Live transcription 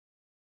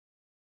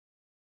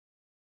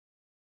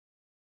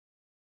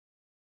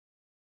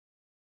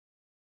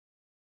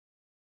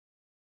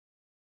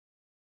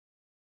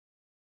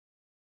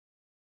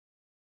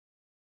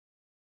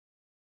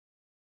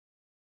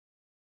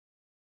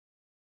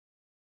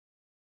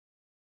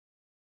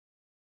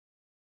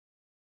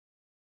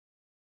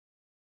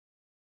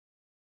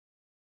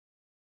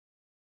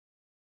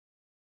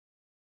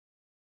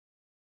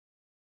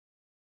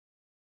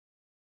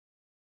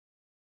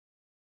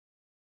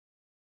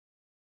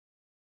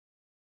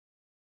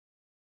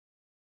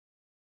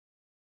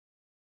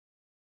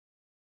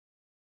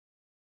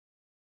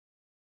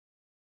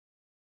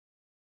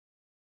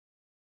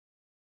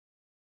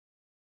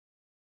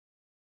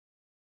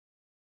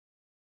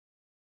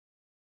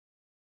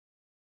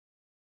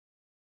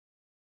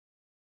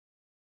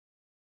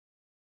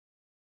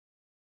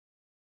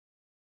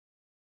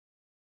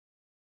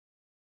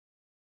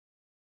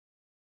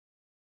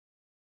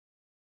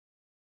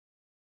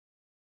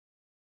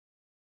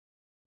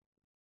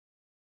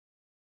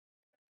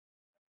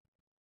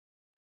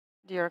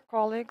Dear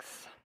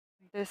colleagues,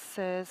 this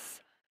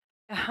is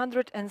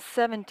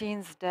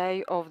 117th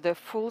day of the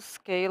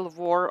full-scale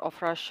war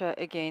of Russia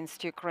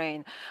against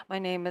Ukraine. My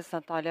name is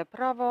Natalia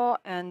Pravo,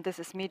 and this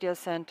is Media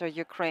Center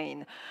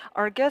Ukraine.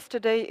 Our guest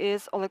today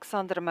is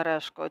Oleksandr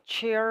Merezhko,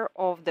 chair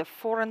of the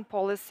Foreign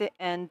Policy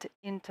and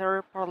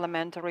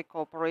Interparliamentary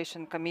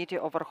Cooperation Committee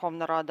of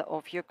Verkhovna Rada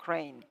of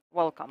Ukraine.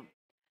 Welcome.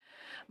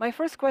 My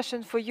first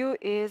question for you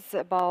is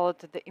about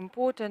the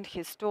important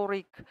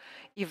historic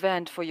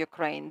event for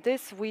Ukraine.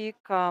 This week,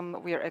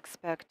 we are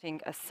expecting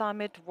a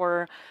summit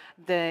where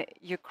the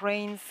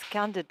Ukraine's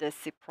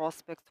candidacy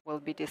prospects will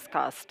be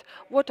discussed.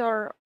 What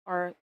are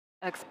our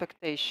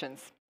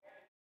expectations?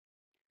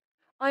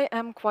 I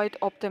am quite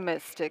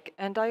optimistic,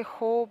 and I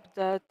hope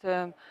that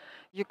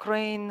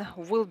Ukraine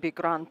will be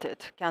granted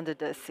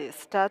candidacy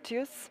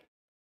status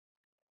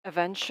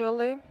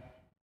eventually.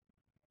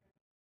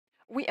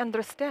 We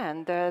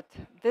understand that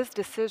this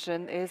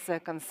decision is a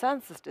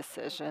consensus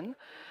decision,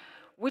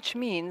 which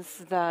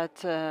means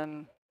that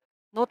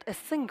not a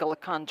single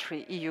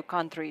country, EU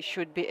country,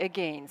 should be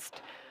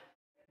against.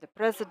 The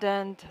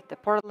president, the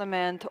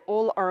parliament,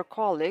 all our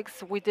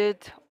colleagues, we did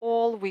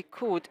all we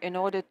could in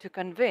order to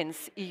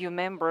convince EU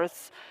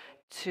members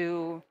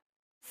to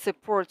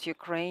support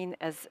Ukraine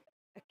as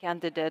a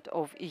candidate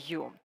of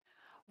EU.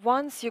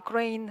 Once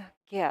Ukraine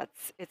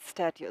gets its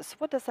status,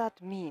 what does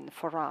that mean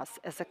for us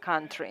as a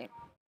country?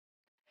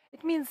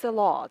 It means a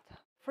lot.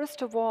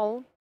 First of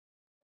all,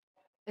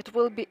 it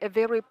will be a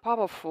very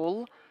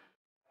powerful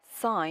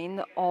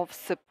sign of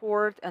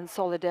support and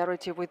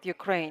solidarity with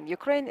Ukraine.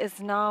 Ukraine is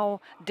now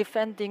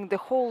defending the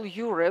whole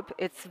Europe,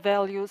 its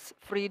values,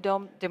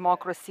 freedom,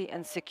 democracy,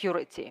 and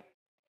security.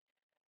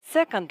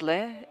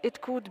 Secondly, it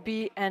could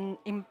be an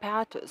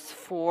impetus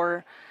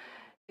for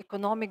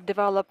economic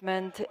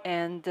development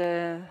and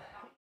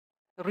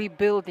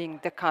rebuilding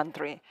the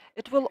country.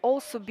 It will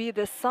also be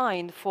the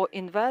sign for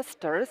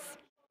investors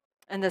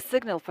and a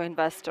signal for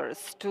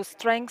investors to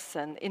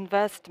strengthen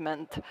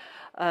investment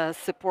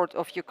support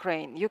of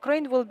Ukraine.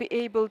 Ukraine will be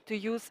able to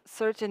use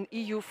certain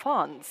EU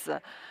funds.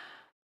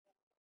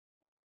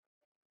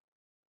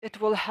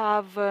 It will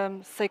have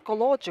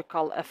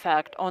psychological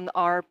effect on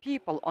our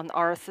people, on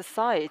our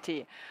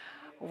society.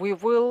 We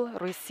will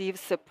receive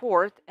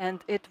support,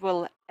 and it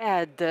will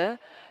add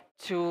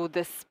to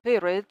the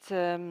spirit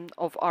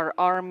of our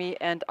army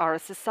and our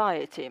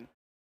society.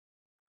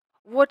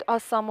 What are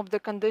some of the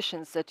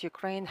conditions that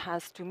Ukraine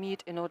has to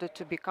meet in order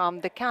to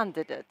become the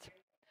candidate?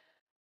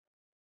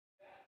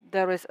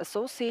 There is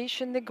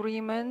association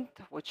agreement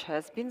which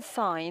has been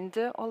signed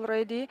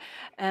already,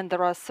 and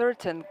there are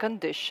certain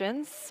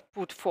conditions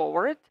put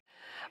forward.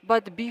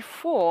 But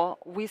before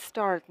we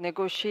start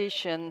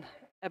negotiation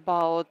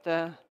about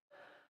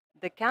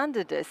the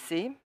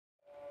candidacy,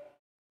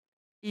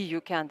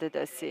 EU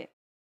candidacy,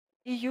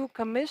 EU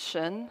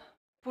Commission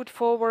put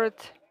forward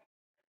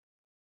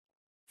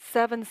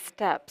 7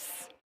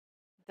 steps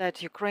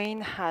that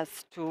Ukraine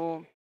has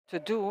to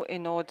do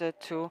in order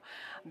to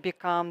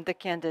become the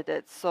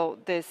candidate. So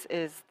this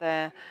is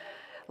the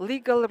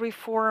legal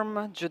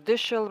reform,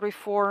 judicial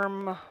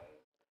reform,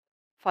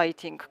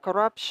 fighting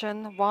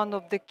corruption, one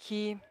of the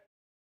key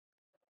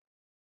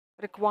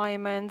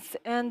requirements,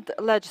 and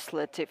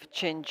legislative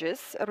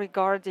changes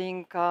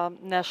regarding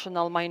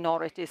national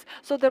minorities.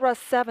 So there are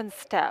 7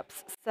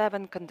 steps,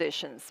 7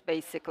 conditions,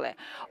 basically.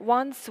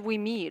 Once we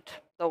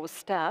meet those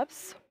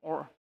steps,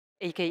 or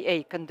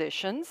aka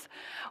conditions,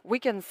 we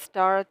can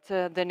start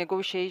the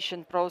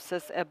negotiation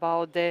process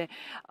about the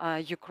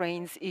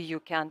Ukraine's EU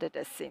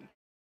candidacy.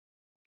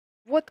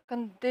 What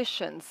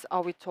conditions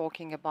are we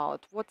talking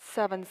about? What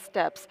 7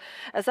 steps?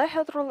 As I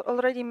had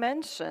already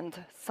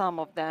mentioned some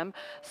of them,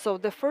 so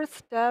the first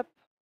step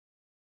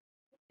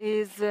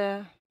is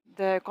the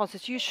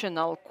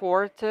Constitutional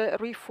Court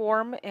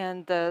reform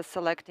and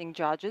selecting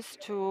judges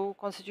to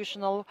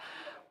Constitutional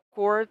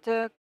Court,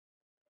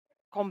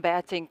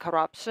 combating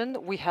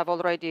corruption. We have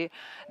already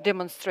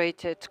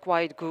demonstrated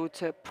quite good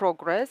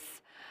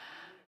progress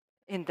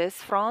in this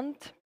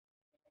front.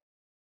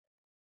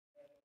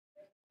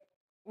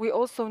 We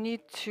also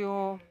need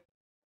to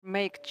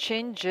make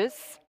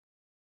changes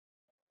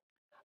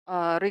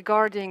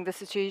regarding the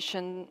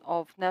situation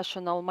of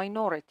national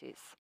minorities.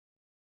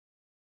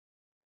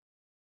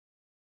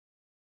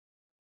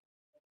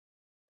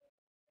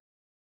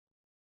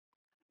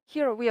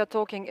 Here we are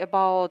talking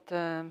about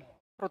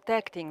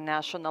protecting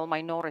national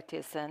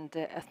minorities and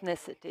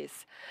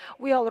ethnicities.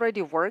 We are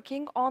already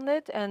working on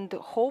it, and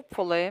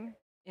hopefully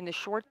in a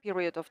short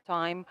period of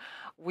time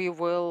we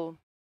will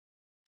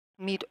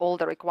meet all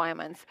the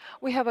requirements.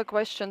 We have a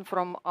question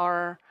from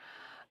our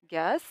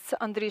guests.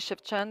 Andriy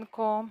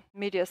Shevchenko,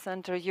 Media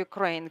Center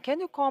Ukraine.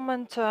 Can you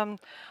comment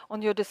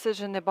on your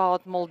decision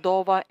about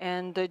Moldova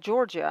and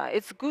Georgia?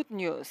 It's good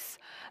news.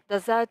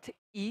 Does that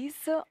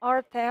ease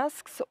our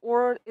tasks,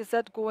 or is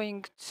that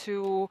going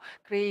to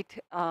create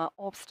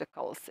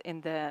obstacles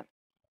in the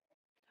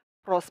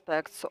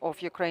prospects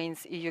of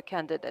Ukraine's EU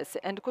candidacy?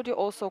 And could you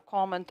also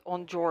comment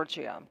on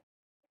Georgia?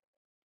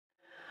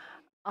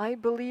 I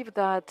believe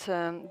that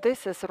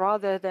this is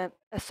rather than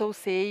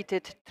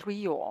associated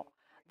trio.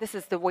 This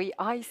is the way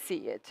I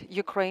see it.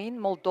 Ukraine,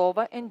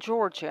 Moldova, and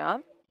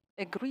Georgia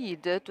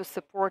agreed to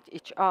support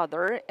each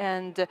other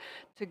and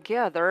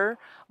together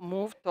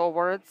move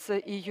towards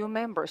EU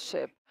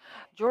membership.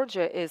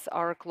 Georgia is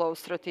our close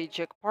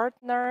strategic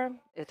partner.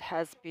 It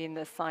has been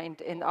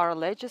assigned in our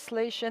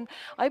legislation.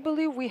 I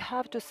believe we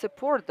have to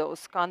support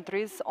those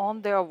countries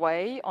on their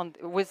way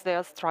with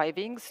their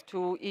strivings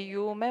to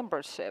EU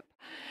membership.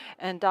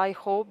 And I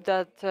hope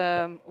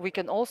that we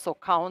can also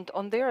count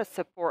on their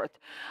support.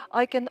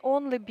 I can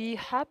only be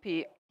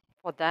happy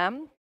for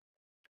them.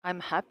 I'm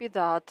happy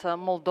that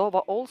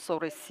Moldova also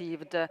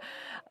received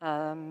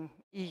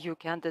EU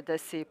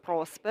candidacy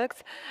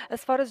prospects.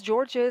 As far as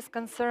Georgia is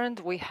concerned,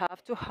 we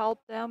have to help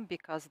them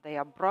because they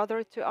are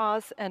brother to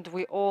us and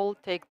we all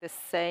take the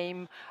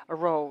same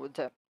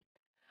road.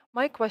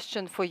 My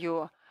question for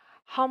you,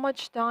 how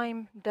much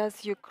time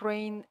does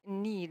Ukraine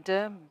need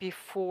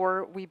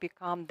before we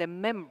become the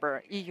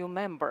member, EU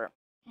member?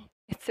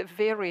 It's a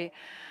very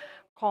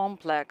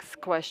complex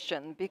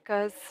question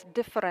because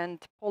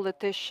different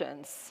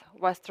politicians,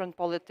 Western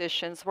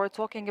politicians, were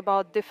talking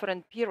about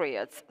different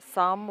periods.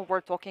 Some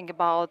were talking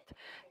about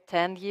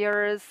 10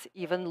 years,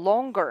 even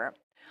longer.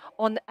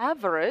 On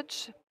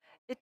average,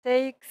 it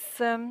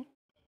takes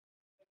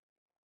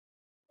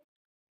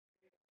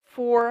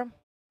 4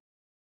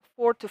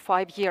 4 to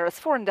 5 years,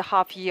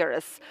 4.5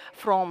 years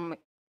from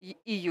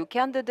EU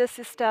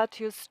candidacy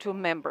status to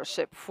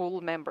membership, full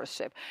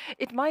membership.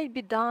 It might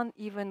be done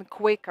even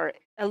quicker.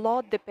 A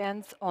lot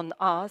depends on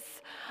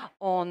us,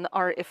 on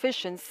our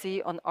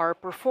efficiency, on our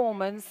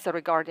performance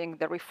regarding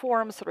the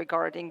reforms,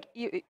 regarding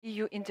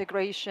EU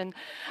integration.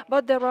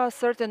 But there are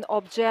certain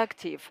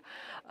objective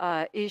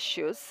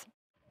issues.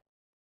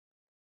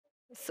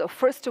 So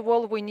first of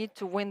all, we need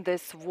to win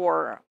this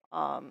war.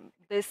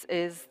 This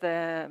is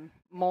the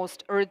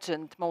most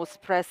urgent,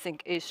 most pressing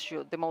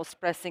issue, the most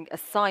pressing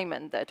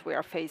assignment that we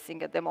are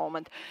facing at the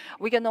moment.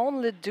 We can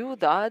only do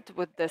that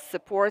with the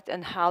support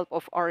and help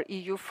of our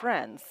EU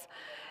friends.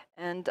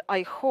 And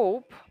I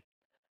hope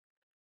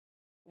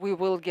we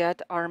will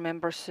get our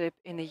membership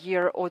in a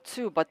year or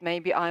two, but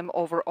maybe I'm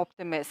over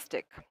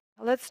optimistic.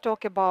 Let's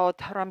talk about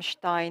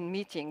Ramstein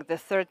meeting, the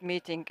third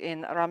meeting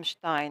in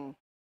Ramstein.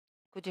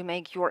 Could you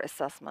make your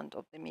assessment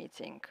of the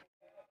meeting?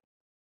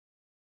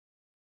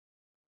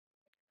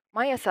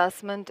 My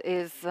assessment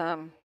is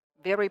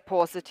very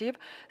positive.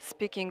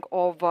 Speaking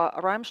of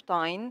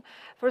Ramstein,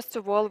 first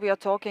of all, we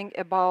are talking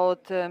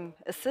about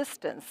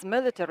assistance,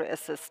 military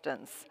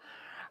assistance,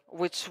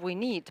 which we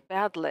need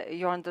badly.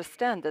 You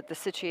understand that the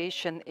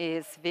situation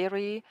is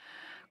very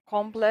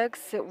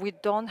complex. We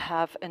don't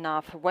have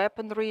enough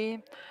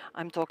weaponry.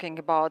 I'm talking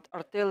about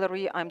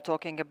artillery. I'm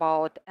talking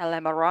about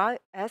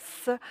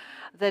LMRS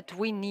that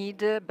we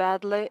need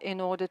badly in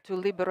order to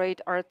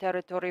liberate our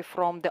territory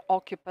from the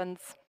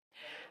occupants.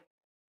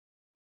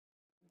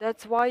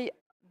 That's why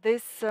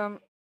this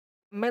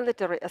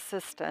military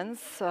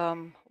assistance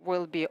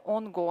will be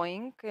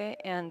ongoing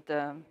and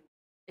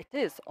it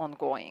is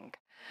ongoing.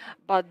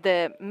 But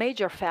the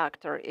major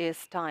factor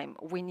is time.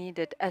 We need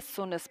it as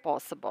soon as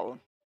possible.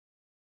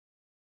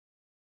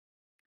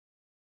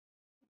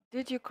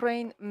 Did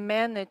Ukraine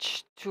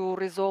manage to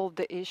resolve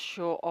the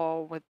issue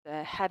with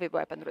the heavy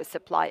weaponry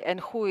supply, and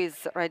who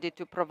is ready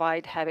to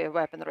provide heavy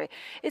weaponry?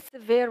 It's a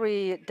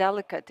very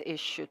delicate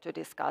issue to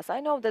discuss.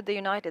 I know that the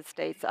United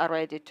States are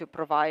ready to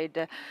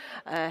provide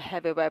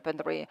heavy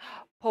weaponry.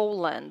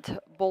 Poland,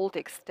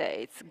 Baltic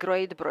states,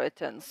 Great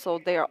Britain, so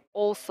they are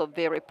also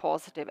very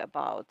positive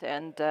about,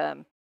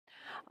 and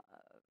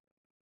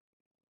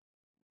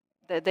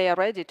they are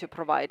ready to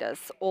provide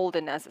us all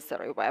the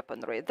necessary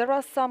weaponry. There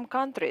are some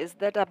countries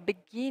that are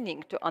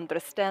beginning to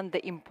understand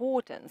the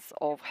importance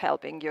of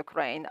helping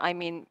Ukraine. I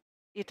mean,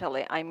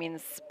 Italy, I mean,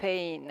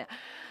 Spain.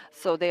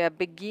 So they are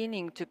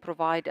beginning to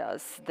provide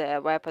us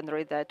the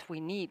weaponry that we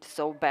need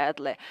so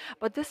badly.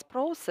 But this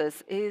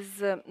process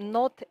is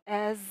not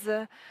as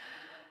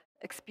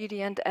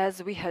expedient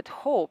as we had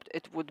hoped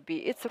it would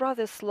be. It's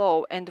rather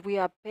slow and we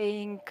are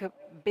paying a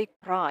big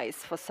price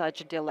for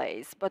such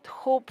delays. But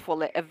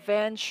hopefully,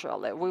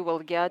 eventually, we will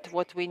get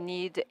what we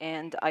need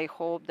and I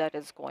hope that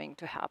is going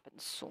to happen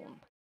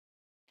soon.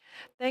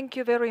 Thank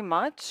you very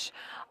much.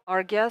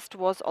 Our guest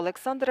was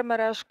Oleksandr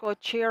Merezhko,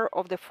 Chair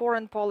of the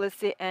Foreign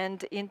Policy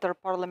and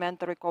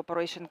Interparliamentary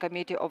Cooperation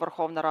Committee of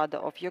Verkhovna Rada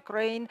of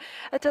Ukraine.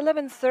 At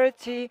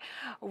 11:30,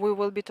 we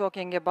will be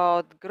talking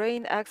about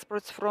grain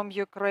exports from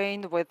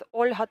Ukraine with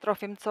Olga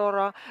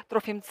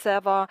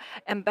Trofimtseva,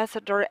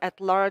 Ambassador at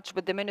Large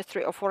with the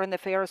Ministry of Foreign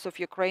Affairs of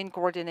Ukraine,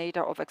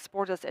 Coordinator of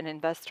Exporters and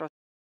Investors.